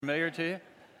Familiar to you?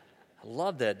 I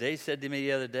love that. Dave said to me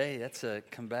the other day, that's a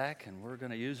come back, and we're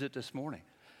going to use it this morning.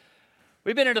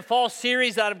 We've been in a fall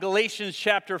series out of Galatians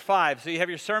chapter 5. So you have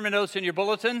your sermon notes in your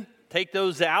bulletin. Take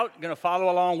those out. You're going to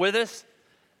follow along with us.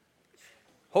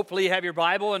 Hopefully you have your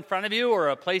Bible in front of you or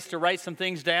a place to write some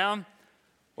things down,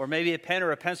 or maybe a pen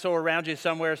or a pencil around you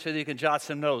somewhere so that you can jot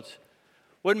some notes.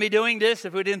 Wouldn't be doing this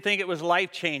if we didn't think it was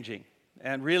life-changing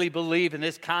and really believe in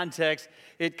this context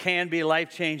it can be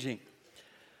life-changing.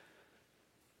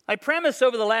 My premise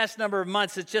over the last number of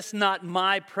months, it's just not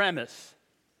my premise,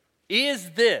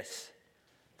 is this,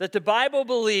 that the Bible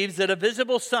believes that a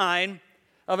visible sign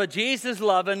of a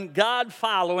Jesus-loving,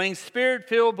 God-following,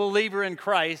 Spirit-filled believer in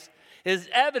Christ is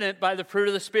evident by the fruit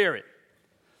of the Spirit.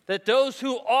 That those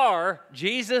who are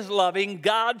Jesus-loving,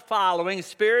 God-following,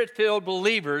 Spirit-filled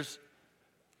believers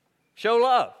show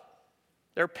love.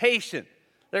 They're patient,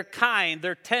 they're kind,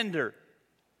 they're tender,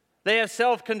 they have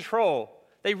self-control.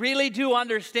 They really do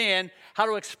understand how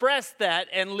to express that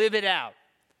and live it out.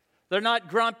 They're not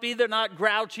grumpy, they're not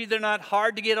grouchy, they're not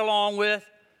hard to get along with.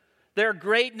 They're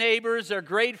great neighbors, they're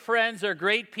great friends, they're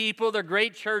great people, they're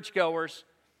great churchgoers.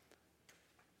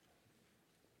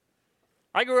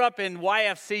 I grew up in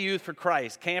YFC Youth for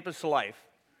Christ, campus life,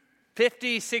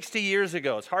 50, 60 years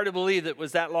ago. It's hard to believe it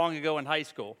was that long ago in high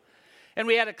school. And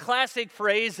we had a classic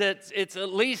phrase that's it's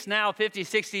at least now 50,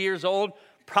 60 years old,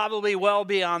 probably well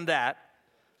beyond that.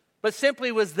 But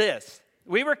simply was this.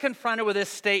 We were confronted with this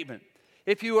statement.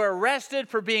 If you are arrested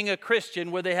for being a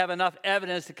Christian, would they have enough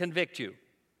evidence to convict you?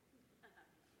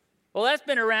 Well, that's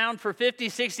been around for 50,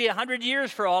 60, 100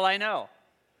 years for all I know.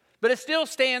 But it still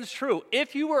stands true.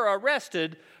 If you were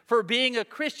arrested for being a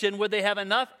Christian, would they have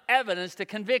enough evidence to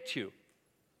convict you?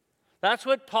 That's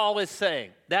what Paul is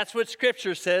saying. That's what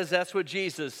Scripture says. That's what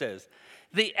Jesus says.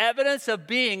 The evidence of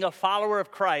being a follower of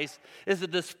Christ is a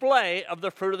display of the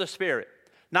fruit of the Spirit.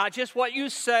 Not just what you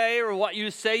say or what you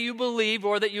say you believe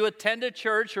or that you attend a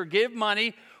church or give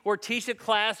money or teach a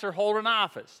class or hold an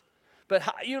office, but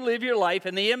how you live your life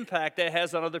and the impact that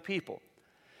has on other people.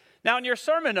 Now, in your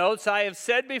sermon notes, I have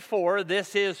said before,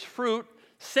 this is fruit,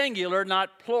 singular,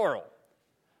 not plural.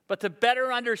 But to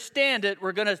better understand it,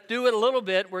 we're going to do it a little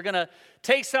bit. We're going to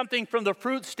take something from the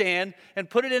fruit stand and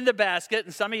put it in the basket.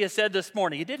 And some of you said this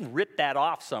morning, you didn't rip that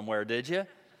off somewhere, did you?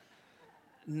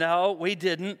 No, we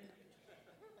didn't.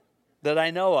 That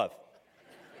I know of.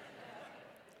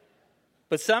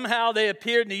 But somehow they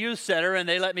appeared in the youth center and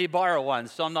they let me borrow one,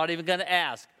 so I'm not even going to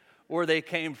ask where they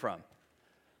came from.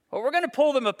 Well, we're going to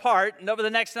pull them apart, and over the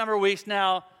next number of weeks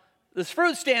now, this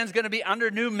fruit stand is going to be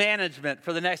under new management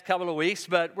for the next couple of weeks,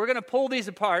 but we're going to pull these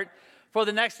apart for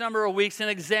the next number of weeks and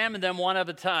examine them one at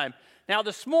a time. Now,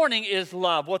 this morning is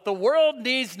love. What the world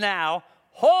needs now,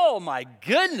 oh my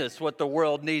goodness, what the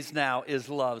world needs now is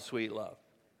love, sweet love.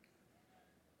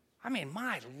 I mean,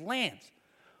 my lands.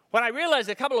 When I realized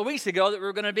a couple of weeks ago that we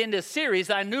were going to be in this series,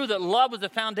 I knew that love was the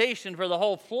foundation for the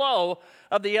whole flow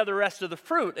of the rest of the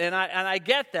fruit. And I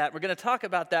get that. We're going to talk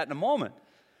about that in a moment.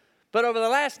 But over the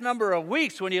last number of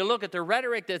weeks, when you look at the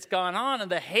rhetoric that's gone on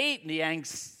and the hate and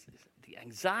the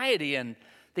anxiety and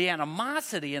the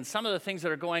animosity and some of the things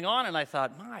that are going on, and I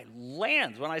thought, my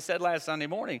lands, when I said last Sunday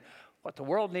morning, what the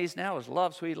world needs now is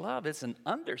love, sweet love, it's an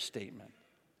understatement.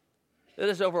 It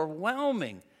is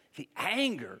overwhelming. The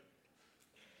anger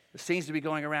that seems to be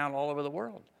going around all over the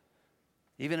world,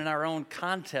 even in our own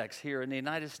context here in the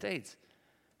United States.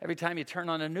 Every time you turn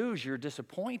on the news, you're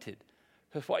disappointed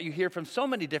with what you hear from so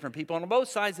many different people on both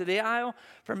sides of the aisle,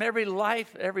 from every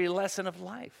lesson of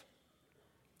life.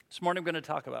 This morning, we're going to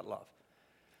talk about love.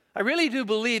 I really do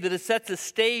believe that it sets the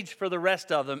stage for the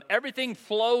rest of them. Everything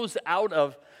flows out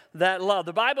of that love.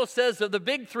 The Bible says of the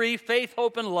big three, faith,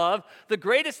 hope, and love, the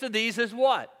greatest of these is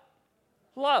what?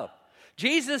 Love.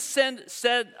 Jesus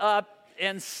set up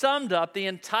and summed up the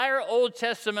entire Old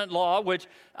Testament law, which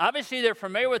obviously they're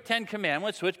familiar with 10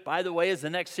 Commandments, which, by the way, is the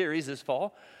next series this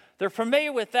fall. They're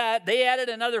familiar with that. They added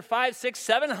another 500, 600,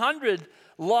 700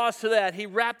 laws to that. He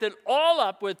wrapped it all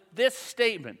up with this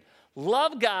statement.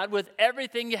 Love God with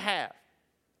everything you have.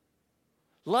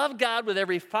 Love God with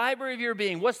every fiber of your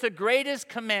being. What's the greatest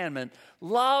commandment?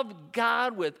 Love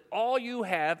God with all you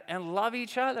have and love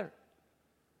each other.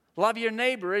 Love your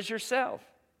neighbor as yourself.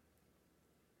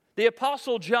 The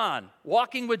Apostle John,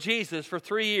 walking with Jesus for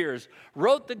 3 years,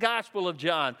 wrote the Gospel of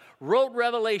John, wrote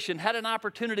Revelation, had an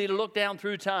opportunity to look down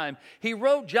through time. He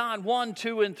wrote John 1,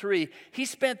 2, and 3. He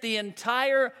spent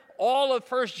all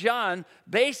of 1 John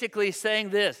basically saying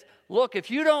this, look, if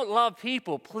you don't love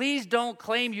people, please don't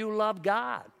claim you love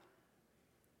God.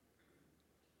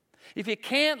 If you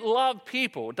can't love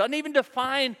people, it doesn't even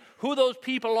define who those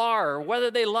people are or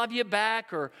whether they love you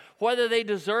back or whether they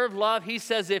deserve love. He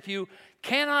says if you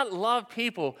cannot love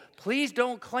people, please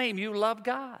don't claim you love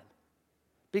God.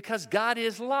 Because God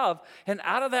is love. And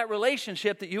out of that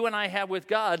relationship that you and I have with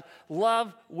God,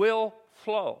 love will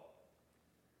flow.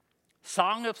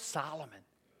 Song of Solomon,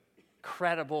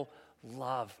 incredible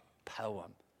love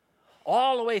poem.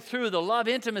 All the way through the love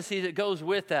intimacy that goes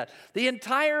with that. The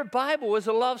entire Bible is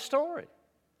a love story.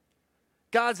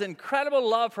 God's incredible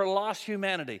love for lost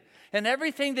humanity and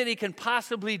everything that he can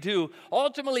possibly do,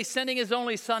 ultimately sending his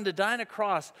only son to die on a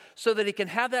cross so that he can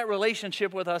have that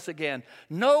relationship with us again.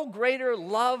 No greater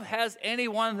love has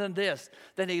anyone than this,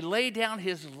 that he laid down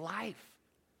his life.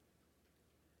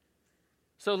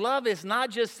 So love is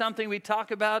not just something we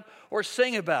talk about or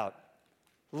sing about.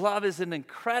 Love is an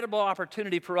incredible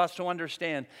opportunity for us to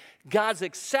understand God's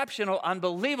exceptional,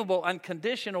 unbelievable,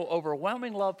 unconditional,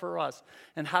 overwhelming love for us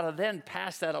and how to then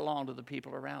pass that along to the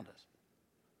people around us.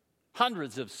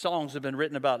 Hundreds of songs have been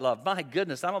written about love. My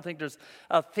goodness, I don't think there's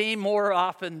a theme more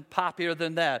often popular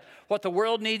than that. What the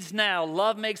world needs now,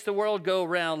 love makes the world go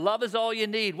round. Love is all you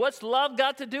need. What's love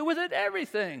got to do with it?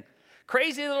 Everything.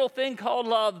 Crazy little thing called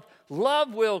love.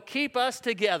 Love will keep us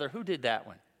together. Who did that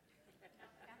one?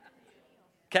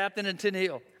 Captain and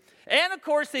Tennille. And, of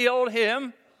course, the old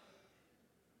hymn,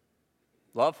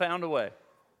 Love Found a Way.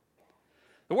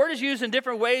 The word is used in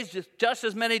different ways, just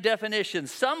as many definitions.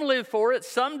 Some live for it,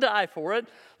 some die for it.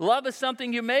 Love is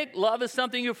something you make, love is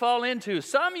something you fall into.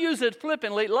 Some use it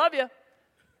flippantly, love you.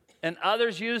 And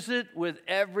others use it with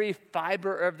every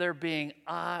fiber of their being.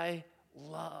 I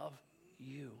love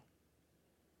you.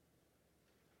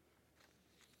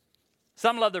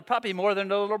 Some love their puppy more than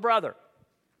their little brother.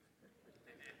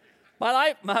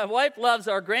 My wife loves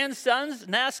our grandsons,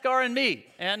 NASCAR, and me,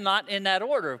 and not in that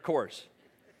order, of course.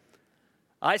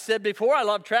 I said before, I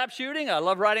love trap shooting. I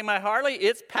love riding my Harley.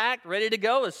 It's packed, ready to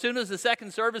go as soon as the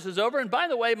second service is over. And by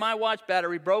the way, my watch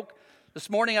battery broke this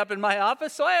morning up in my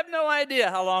office, so I have no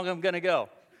idea how long I'm going to go.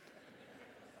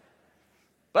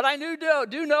 But I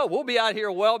do know we'll be out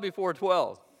here well before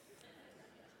 12.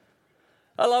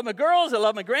 I love my girls. I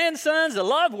love my grandsons. I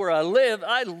love where I live.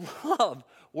 I love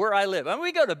where I live. I mean,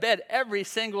 we go to bed every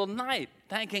single night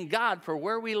thanking God for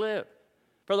where we live,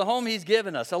 for the home he's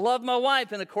given us. I love my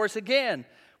wife, and of course, again,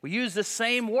 we use the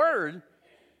same word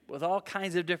with all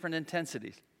kinds of different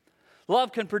intensities.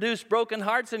 Love can produce broken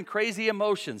hearts and crazy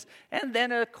emotions. And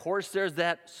then, of course, there's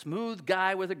that smooth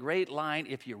guy with a great line,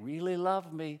 if you really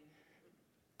love me,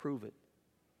 prove it.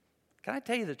 Can I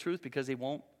tell you the truth? Because he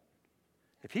won't.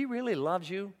 If he really loves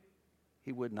you,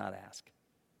 he would not ask.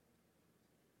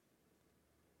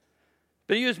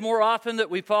 But used more often that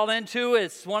we fall into.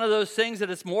 It's one of those things that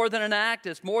it's more than an act,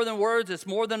 it's more than words, it's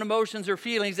more than emotions or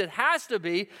feelings. It has to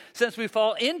be, since we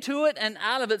fall into it and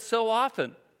out of it so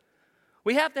often.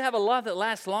 We have to have a love that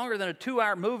lasts longer than a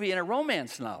 2-hour movie and a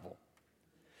romance novel.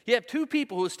 You have two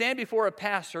people who stand before a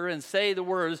pastor and say the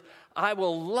words, I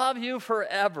will love you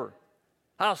forever.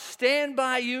 I'll stand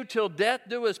by you till death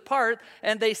do us part.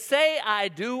 And they say I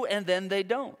do, and then they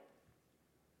don't.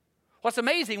 What's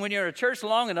amazing, when you're in a church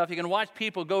long enough, you can watch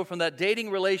people go from that dating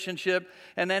relationship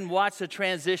and then watch the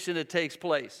transition that takes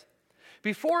place.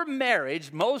 Before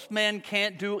marriage, most men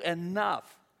can't do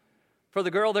enough for the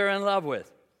girl they're in love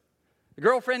with. The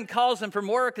girlfriend calls them from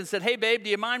work and said, hey, babe, do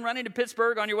you mind running to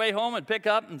Pittsburgh on your way home and pick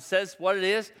up, and says what it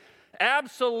is?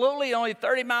 Absolutely, only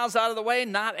 30 miles out of the way,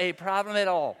 not a problem at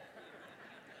all.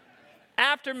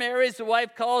 After marriage, the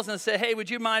wife calls and says, hey, would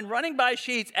you mind running by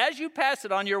Sheetz as you pass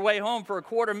it on your way home for a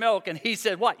quart of milk? And he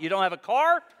said, what, you don't have a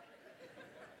car?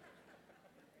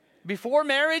 Before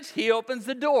marriage, he opens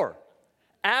the door.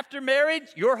 After marriage,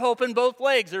 you're hoping both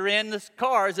legs are in the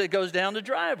car as it goes down the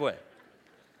driveway.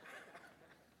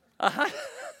 I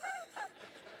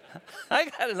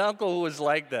got an uncle who was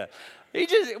like that. We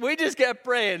just kept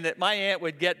praying that my aunt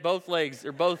would get both legs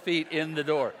or both feet in the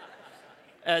door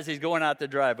as he's going out the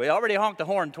driveway. He already honked the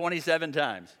horn 27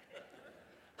 times.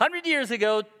 100 years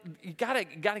ago, you gotta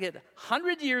get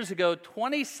 100 years ago,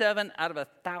 27 out of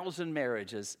 1,000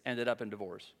 marriages ended up in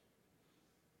divorce.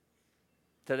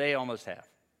 Today, almost half.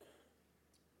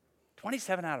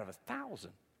 27 out of 1,000.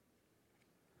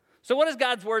 So what does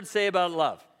God's word say about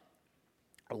love?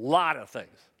 A lot of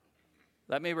things.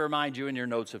 Let me remind you in your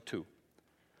notes of 2.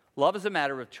 Love is a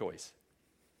matter of choice.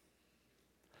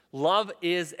 Love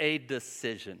is a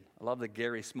decision. I love the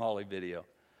Gary Smalley video.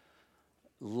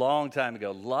 Long time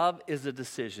ago. Love is a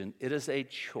decision. It is a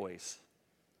choice.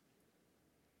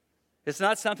 It's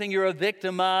not something you're a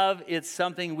victim of. It's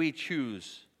something we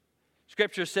choose.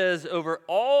 Scripture says, over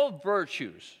all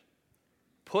virtues,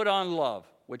 put on love,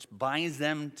 which binds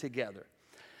them together.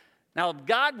 Now,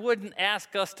 God wouldn't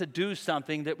ask us to do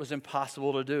something that was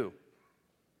impossible to do.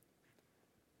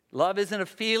 Love isn't a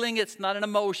feeling, it's not an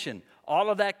emotion. All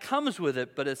of that comes with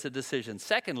it, but it's a decision.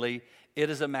 Secondly, it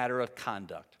is a matter of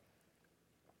conduct.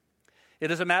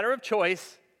 It is a matter of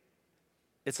choice.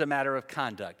 It's a matter of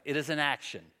conduct. It is an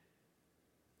action.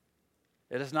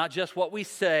 It is not just what we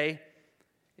say,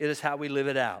 it is how we live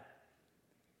it out.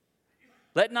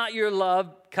 Let not your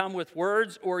love come with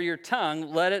words or your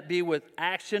tongue. Let it be with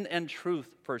action and truth,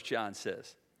 1 John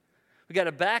says. We've got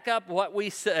to back up what we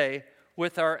say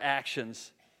with our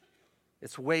actions.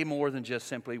 It's way more than just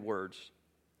simply words.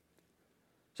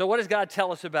 So what does God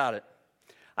tell us about it?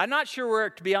 I'm not sure where,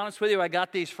 to be honest with you, I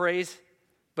got these phrases,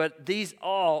 but these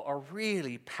all are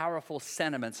really powerful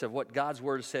sentiments of what God's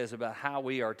Word says about how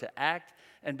we are to act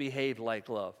and behave like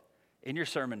love. In your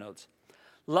sermon notes.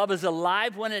 Love is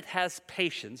alive when it has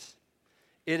patience.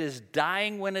 It is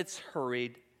dying when it's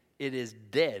hurried. It is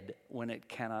dead when it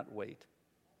cannot wait.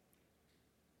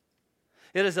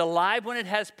 It is alive when it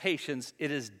has patience.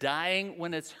 It is dying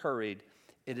when it's hurried.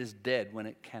 It is dead when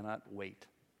it cannot wait.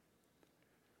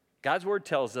 God's word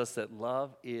tells us that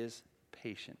love is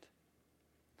patient.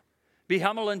 Be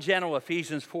humble and gentle,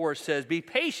 Ephesians 4 says. Be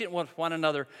patient with one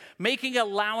another, making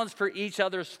allowance for each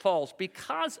other's faults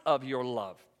because of your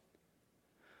love.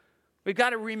 We've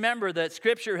got to remember that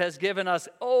Scripture has given us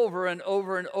over and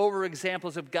over and over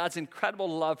examples of God's incredible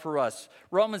love for us.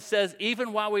 Romans says,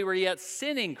 even while we were yet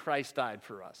sinning, Christ died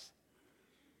for us.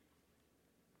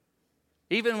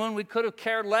 Even when we could have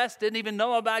cared less, didn't even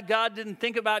know about God, didn't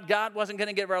think about God, wasn't going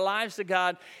to give our lives to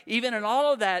God. Even in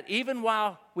all of that, even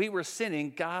while we were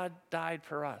sinning, God died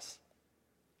for us.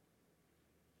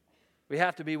 We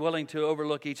have to be willing to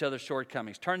overlook each other's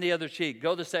shortcomings. Turn the other cheek.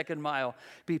 Go the second mile.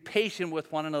 Be patient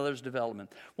with one another's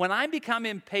development. When I become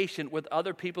impatient with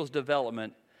other people's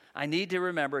development, I need to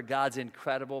remember God's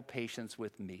incredible patience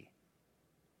with me.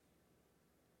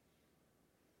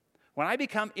 When I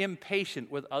become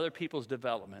impatient with other people's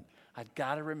development, I've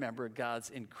got to remember God's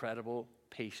incredible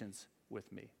patience with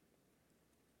me.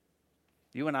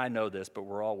 You and I know this, but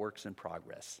we're all works in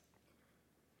progress.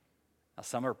 Now,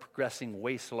 some are progressing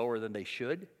way slower than they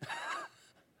should,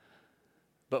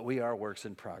 but we are works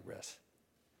in progress.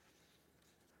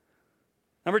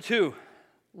 Number 2,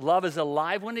 love is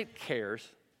alive when it cares.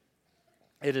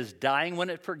 It is dying when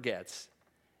it forgets.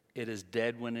 It is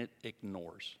dead when it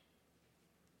ignores.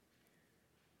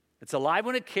 It's alive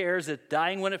when it cares. It's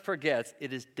dying when it forgets.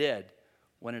 It is dead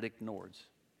when it ignores.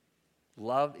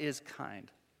 Love is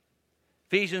kind.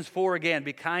 Ephesians 4 again,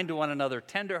 be kind to one another,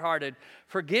 tenderhearted,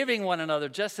 forgiving one another,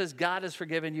 just as God has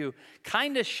forgiven you.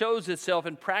 Kindness shows itself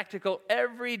in practical,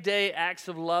 everyday acts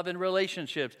of love and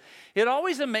relationships. It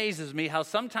always amazes me how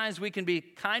sometimes we can be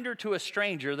kinder to a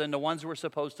stranger than the ones we're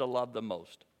supposed to love the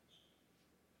most.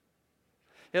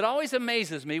 It always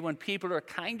amazes me when people are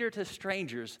kinder to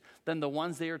strangers than the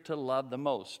ones they are to love the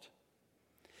most.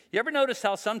 You ever notice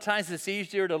how sometimes it's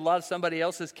easier to love somebody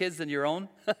else's kids than your own?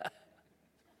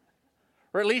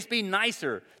 Or at least be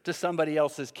nicer to somebody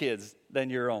else's kids than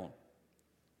your own.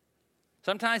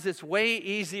 Sometimes it's way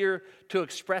easier to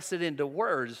express it into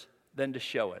words than to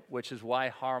show it, which is why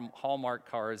Hallmark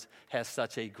cards has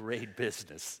such a great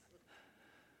business.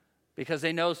 Because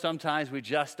they know sometimes we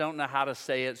just don't know how to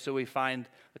say it, so we find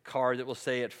a card that will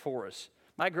say it for us.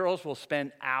 My girls will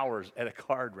spend hours at a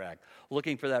card rack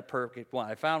looking for that perfect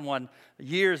one. I found one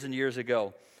years and years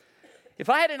ago. If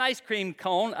I had an ice cream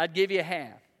cone, I'd give you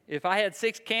half. If I had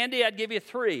 6 candy, I'd give you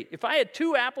 3. If I had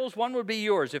 2 apples, 1 would be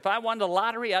yours. If I won the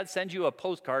lottery, I'd send you a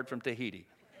postcard from Tahiti.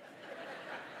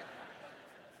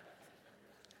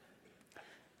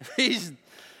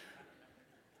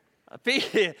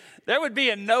 There would be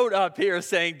a note up here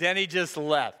saying, Denny just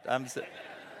left.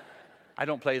 I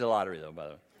don't play the lottery, though, by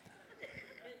the way.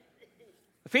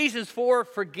 Ephesians 4,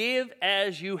 forgive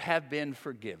as you have been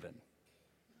forgiven.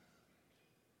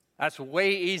 That's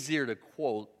way easier to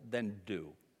quote than do.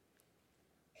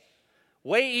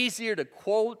 Way easier to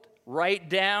quote, write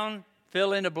down,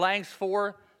 fill in the blanks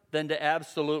for, than to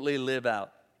absolutely live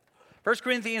out. 1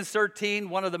 Corinthians 13,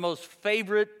 one of the most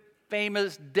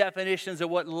famous definitions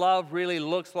of what love really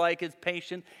looks like. It's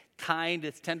patient, kind,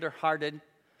 it's tenderhearted.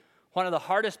 One of the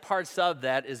hardest parts of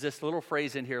that is this little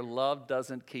phrase in here, love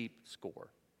doesn't keep score.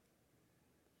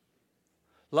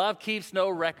 Love keeps no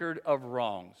record of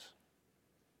wrongs.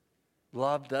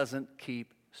 Love doesn't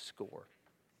keep score.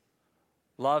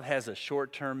 Love has a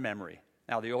short-term memory.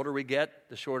 Now, the older we get,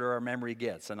 the shorter our memory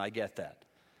gets, and I get that.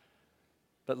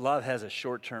 But love has a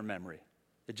short-term memory.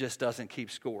 It just doesn't keep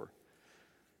score.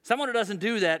 Someone who doesn't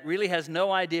do that really has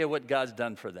no idea what God's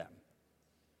done for them.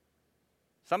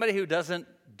 Somebody who doesn't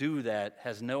do that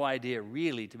has no idea,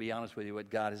 really, to be honest with you, what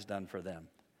God has done for them.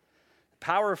 The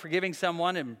power of forgiving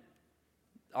someone in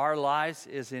our lives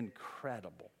is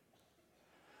incredible.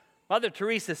 Mother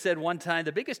Teresa said one time,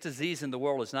 the biggest disease in the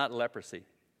world is not leprosy,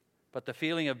 but the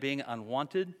feeling of being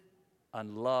unwanted,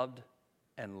 unloved,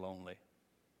 and lonely.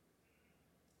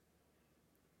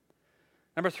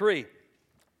 Number 3,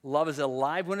 love is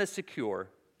alive when it's secure.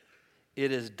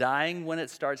 It is dying when it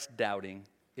starts doubting.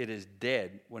 It is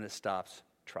dead when it stops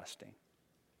trusting.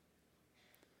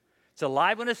 It's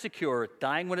alive when it's secure,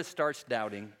 dying when it starts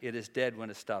doubting. It is dead when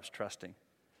it stops trusting.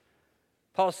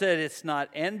 Paul said it's not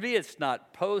envy, it's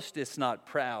not boast, it's not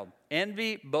proud.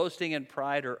 Envy, boasting, and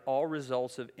pride are all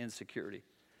results of insecurity.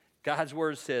 God's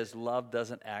word says love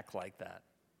doesn't act like that.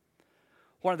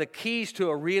 One of the keys to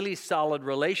a really solid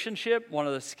relationship, one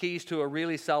of the keys to a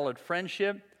really solid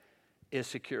friendship is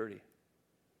security.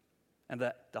 And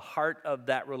the heart of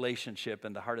that relationship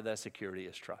and the heart of that security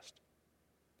is trust.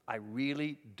 I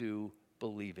really do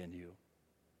believe in you.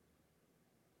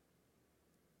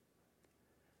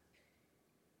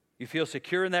 You feel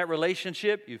secure in that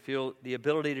relationship. You feel the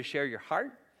ability to share your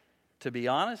heart, to be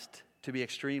honest, to be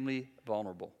extremely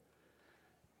vulnerable.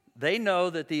 They know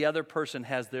that the other person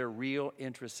has their real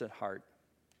interests at heart.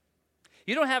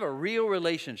 You don't have a real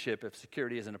relationship if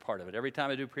security isn't a part of it. Every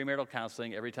time I do premarital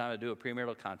counseling, every time I do a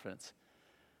premarital conference,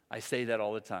 I say that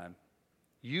all the time.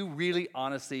 You really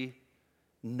honestly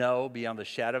know beyond the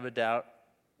shadow of a doubt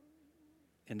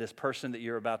in this person that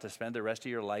you're about to spend the rest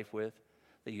of your life with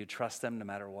that you trust them no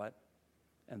matter what,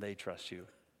 and they trust you.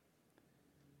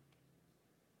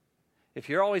 If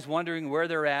you're always wondering where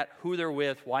they're at, who they're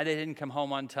with, why they didn't come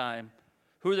home on time,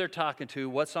 who they're talking to,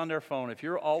 what's on their phone, if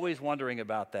you're always wondering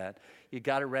about that, you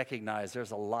got to recognize there's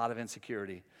a lot of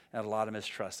insecurity and a lot of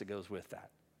mistrust that goes with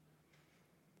that.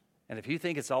 And if you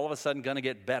think it's all of a sudden going to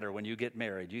get better when you get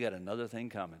married, you got another thing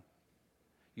coming.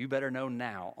 You better know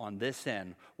now on this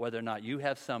end whether or not you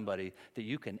have somebody that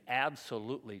you can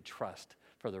absolutely trust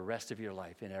for the rest of your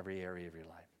life in every area of your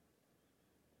life.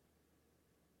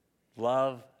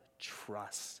 Love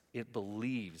trusts. It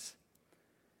believes.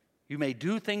 You may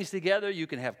do things together, you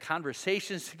can have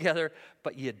conversations together,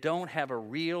 but you don't have a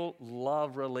real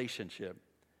love relationship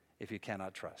if you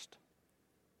cannot trust.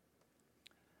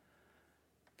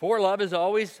 4, love is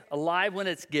always alive when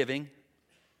it's giving.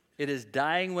 It is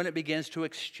dying when it begins to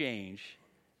exchange.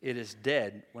 It is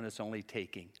dead when it's only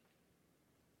taking.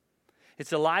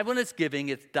 It's alive when it's giving.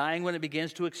 It's dying when it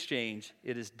begins to exchange.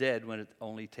 It is dead when it's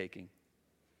only taking.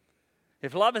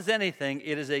 If love is anything,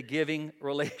 it is a giving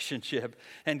relationship,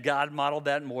 and God modeled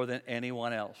that more than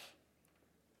anyone else.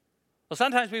 Well,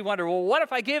 sometimes we wonder, well, what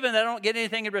if I give and I don't get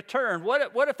anything in return?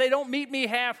 What if they don't meet me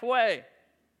halfway?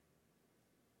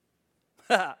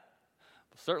 Well,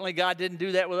 certainly God didn't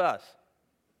do that with us.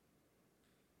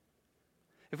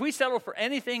 If we settle for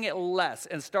anything less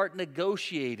and start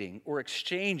negotiating or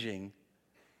exchanging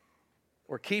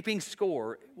or keeping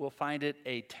score, we'll find it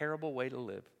a terrible way to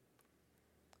live.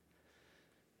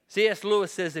 C.S.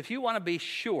 Lewis says, if you want to be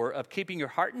sure of keeping your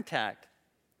heart intact,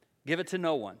 give it to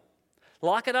no one.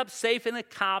 Lock it up safe in the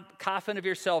coffin of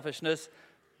your selfishness.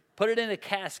 Put it in a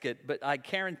casket, but I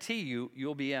guarantee you,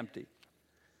 you'll be empty.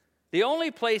 The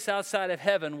only place outside of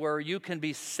heaven where you can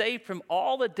be safe from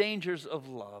all the dangers of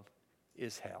love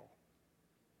is hell.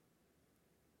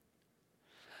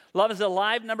 Love is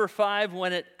alive, number 5,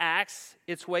 when it acts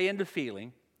its way into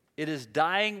feeling. It is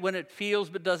dying when it feels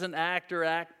but doesn't act, or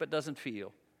act but doesn't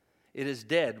feel. It is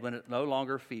dead when it no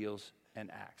longer feels and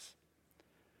acts.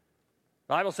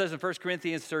 The Bible says in 1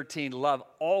 Corinthians 13, love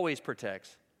always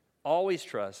protects, always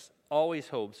trusts, always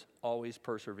hopes, always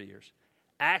perseveres.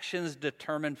 Actions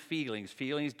determine feelings.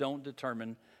 Feelings don't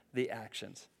determine the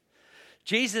actions.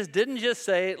 Jesus didn't just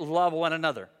say, love one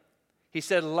another. He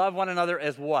said, love one another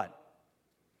as what?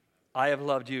 I have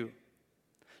loved you.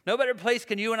 No better place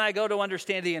can you and I go to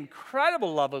understand the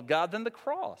incredible love of God than the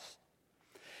cross.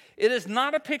 It is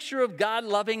not a picture of God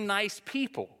loving nice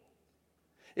people.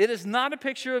 It is not a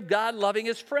picture of God loving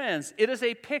his friends. It is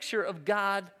a picture of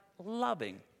God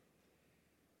loving.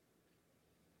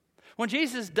 When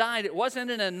Jesus died, it wasn't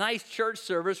in a nice church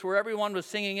service where everyone was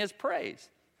singing his praise.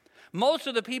 Most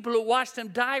of the people who watched him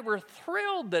die were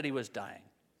thrilled that he was dying.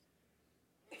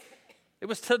 It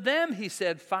was to them he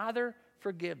said, Father,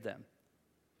 forgive them.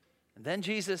 And then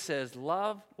Jesus says,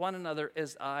 love one another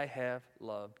as I have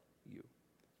loved you.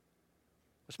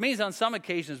 Which means on some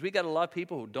occasions we got to love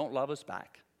people who don't love us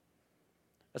back.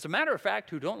 As a matter of fact,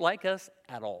 who don't like us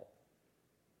at all.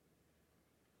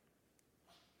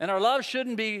 And our love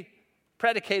shouldn't be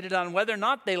predicated on whether or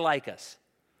not they like us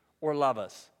or love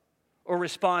us or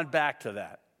respond back to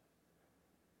that.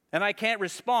 And I can't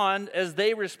respond as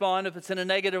they respond if it's in a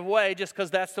negative way just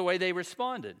because that's the way they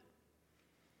responded.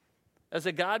 As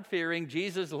a God-fearing,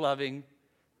 Jesus-loving,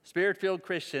 Spirit-filled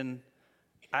Christian,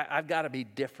 I've got to be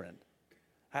different.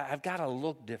 I've got to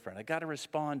look different. I've got to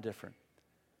respond different.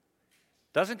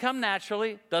 Doesn't come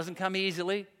naturally, doesn't come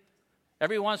easily.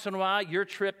 Every once in a while, you're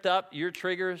tripped up, your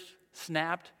trigger's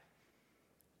snapped.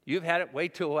 You've had it,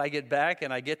 wait till I get back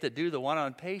and I get to do the one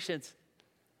on patience.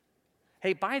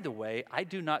 Hey, by the way, I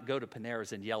do not go to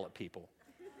Panera's and yell at people.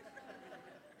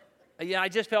 I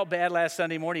just felt bad last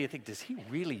Sunday morning. You think, does he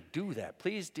really do that?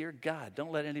 Please, dear God,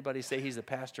 don't let anybody say he's the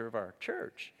pastor of our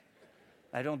church.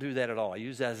 I don't do that at all. I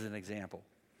use that as an example.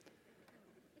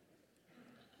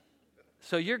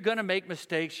 So you're going to make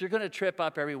mistakes. You're going to trip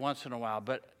up every once in a while.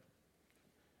 But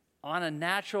on a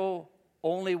natural,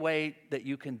 only way that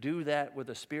you can do that with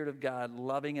the Spirit of God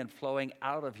loving and flowing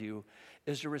out of you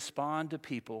is to respond to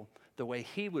people the way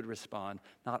He would respond,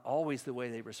 not always the way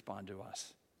they respond to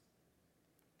us.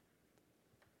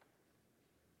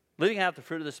 Living out the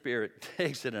fruit of the Spirit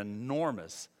takes an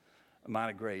enormous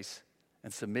amount of grace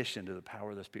and submission to the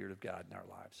power of the Spirit of God in our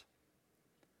lives.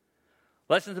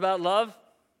 Lessons about love.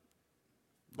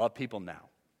 Love people now.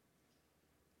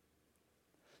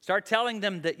 Start telling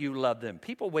them that you love them.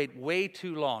 People wait way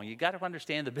too long. You got to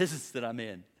understand the business that I'm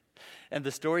in and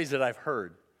the stories that I've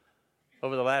heard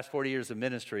over the last 40 years of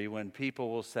ministry when people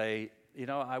will say, you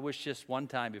know, I wish just one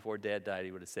time before Dad died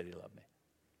he would have said he loved me.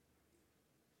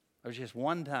 I wish just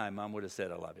one time Mom would have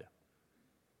said I love you.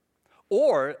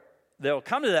 Or they'll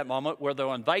come to that moment where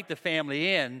they'll invite the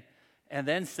family in and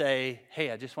then say,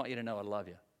 hey, I just want you to know I love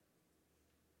you.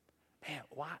 Man,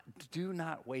 why? Do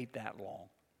not wait that long.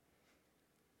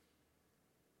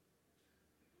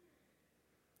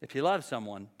 If you love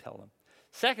someone, tell them.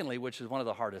 Secondly, which is one of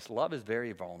the hardest, love is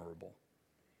very vulnerable.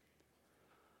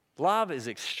 Love is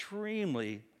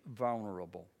extremely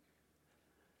vulnerable.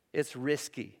 It's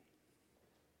risky.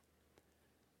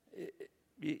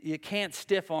 You can't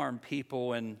stiff-arm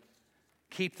people and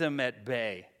keep them at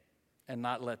bay and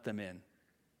not let them in.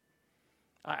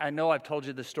 I know I've told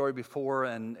you this story before,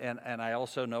 and I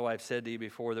also know I've said to you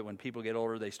before that when people get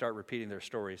older, they start repeating their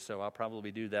stories, so I'll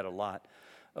probably do that a lot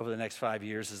over the next 5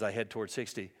 years as I head toward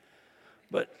 60.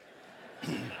 But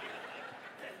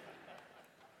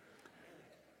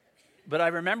I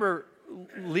remember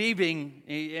leaving,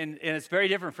 and it's very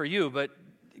different for you, but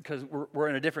because we're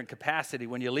in a different capacity.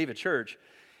 When you leave a church,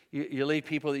 you leave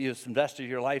people that you've invested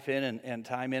your life in and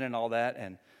time in and all that,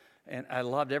 and I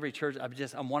loved every church.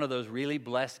 I'm one of those really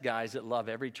blessed guys that love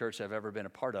every church I've ever been a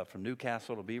part of, from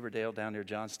Newcastle to Beaverdale, down near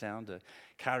Johnstown to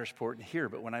Coudersport and here.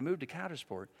 But when I moved to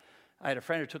Coudersport, I had a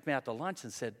friend who took me out to lunch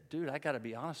and said, dude, I got to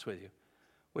be honest with you.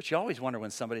 Which you always wonder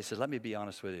when somebody says, let me be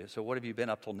honest with you. So what have you been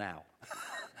up till now?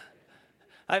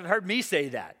 I've heard me say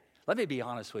that. Let me be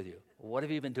honest with you. What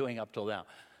have you been doing up till now?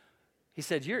 He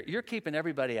said, you're keeping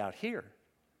everybody out here.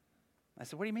 I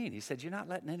said, what do you mean? He said, you're not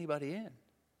letting anybody in.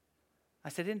 I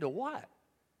said, into what?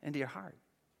 Into your heart.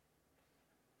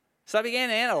 So I began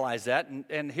to analyze that,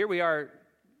 and here we are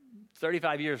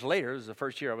 35 years later. It was the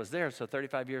first year I was there, so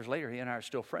 35 years later, he and I are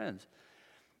still friends.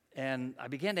 And I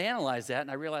began to analyze that,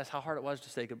 and I realized how hard it was to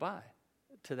say goodbye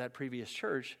to that previous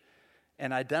church.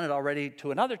 And I'd done it already to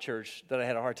another church that I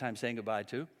had a hard time saying goodbye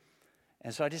to.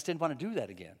 And so I just didn't want to do that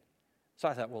again. So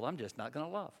I thought, well, I'm just not going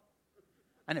to love.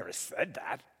 I never said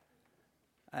that.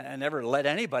 I never let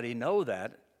anybody know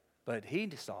that. But he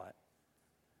saw it.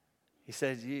 He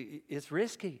said, it's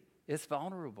risky. It's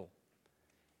vulnerable.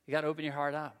 You got to open your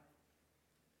heart up.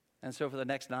 And so for the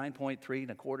next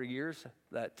 9.325 years,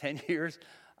 that 10 years,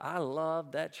 I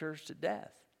loved that church to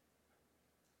death,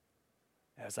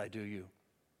 as I do you.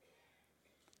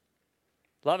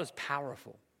 Love is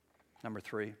powerful, number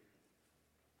 3,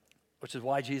 which is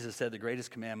why Jesus said the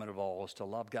greatest commandment of all is to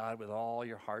love God with all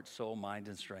your heart, soul, mind,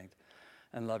 and strength,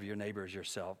 and love your neighbor as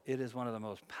yourself. It is one of the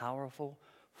most powerful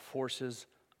forces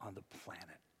on the planet.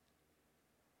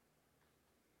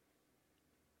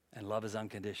 And love is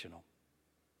unconditional.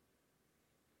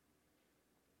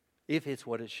 If it's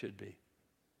what it should be,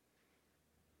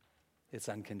 it's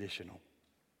unconditional.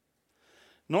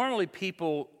 Normally,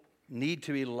 people need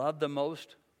to be loved the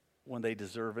most when they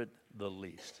deserve it the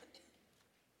least.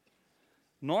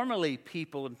 Normally,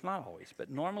 people, not always, but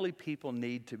normally people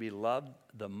need to be loved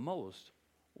the most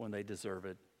when they deserve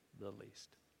it the least.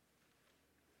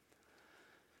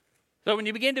 So when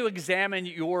you begin to examine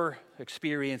your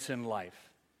experience in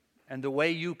life and the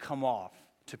way you come off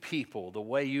to people, the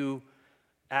way you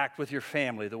act with your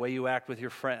family, the way you act with your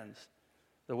friends,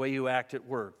 the way you act at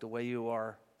work, the way you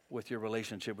are with your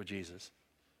relationship with Jesus,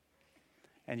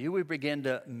 And you would begin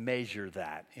to measure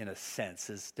that, in a sense,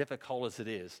 as difficult as it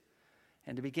is,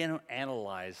 and to begin to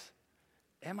analyze,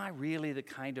 am I really the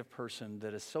kind of person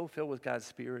that is so filled with God's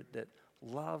Spirit that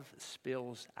love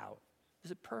spills out?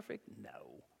 Is it perfect?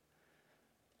 No.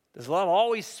 Does love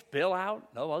always spill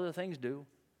out? No, other things do.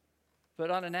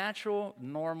 But on a natural,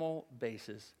 normal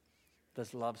basis,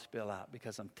 does love spill out?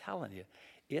 Because I'm telling you,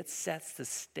 it sets the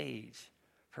stage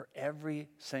for every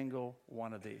single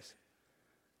one of these.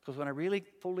 Because when I really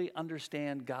fully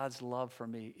understand God's love for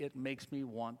me, it makes me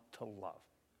want to love.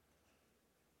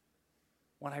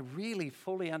 When I really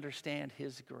fully understand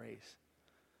His grace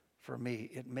for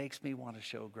me, it makes me want to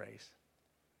show grace.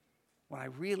 When I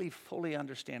really fully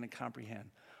understand and comprehend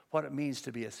what it means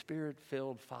to be a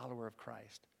Spirit-filled follower of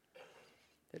Christ,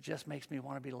 it just makes me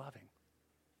want to be loving.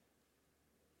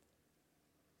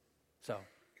 So,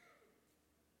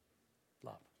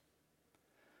 love.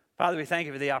 Father, we thank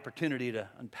you for the opportunity to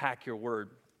unpack your word.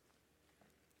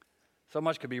 So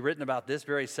much could be written about this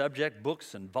very subject,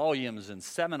 books and volumes and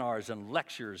seminars and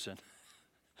lectures, and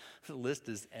the list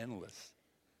is endless.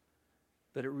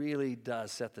 But it really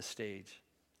does set the stage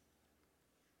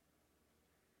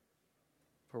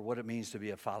for what it means to be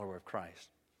a follower of Christ,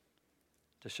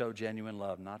 to show genuine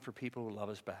love, not for people who love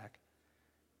us back,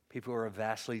 people who are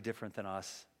vastly different than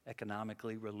us,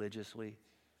 economically, religiously,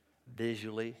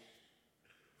 visually,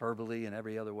 verbally, and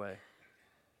every other way.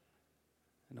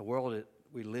 And the world that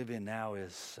we live in now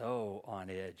is so on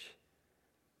edge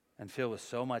and filled with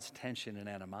so much tension and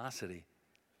animosity.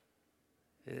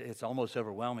 It's almost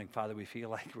overwhelming, Father. We feel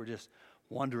like we're just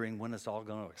wondering when it's all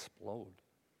going to explode.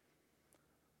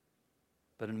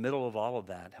 But in the middle of all of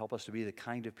that, help us to be the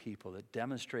kind of people that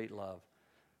demonstrate love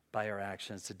by our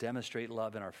actions, to demonstrate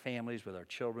love in our families, with our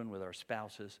children, with our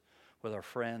spouses, with our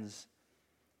friends,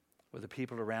 with the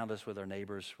people around us, with our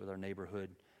neighbors, with our neighborhood,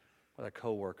 with our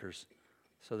coworkers,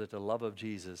 so that the love of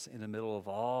Jesus, in the middle of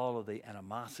all of the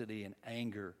animosity and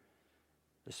anger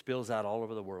that spills out all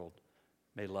over the world,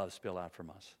 may love spill out from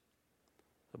us.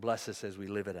 So bless us as we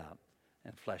live it out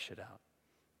and flesh it out.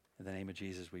 In the name of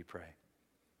Jesus we pray.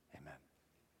 Amen.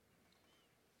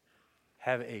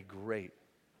 Have a great,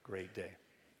 great day.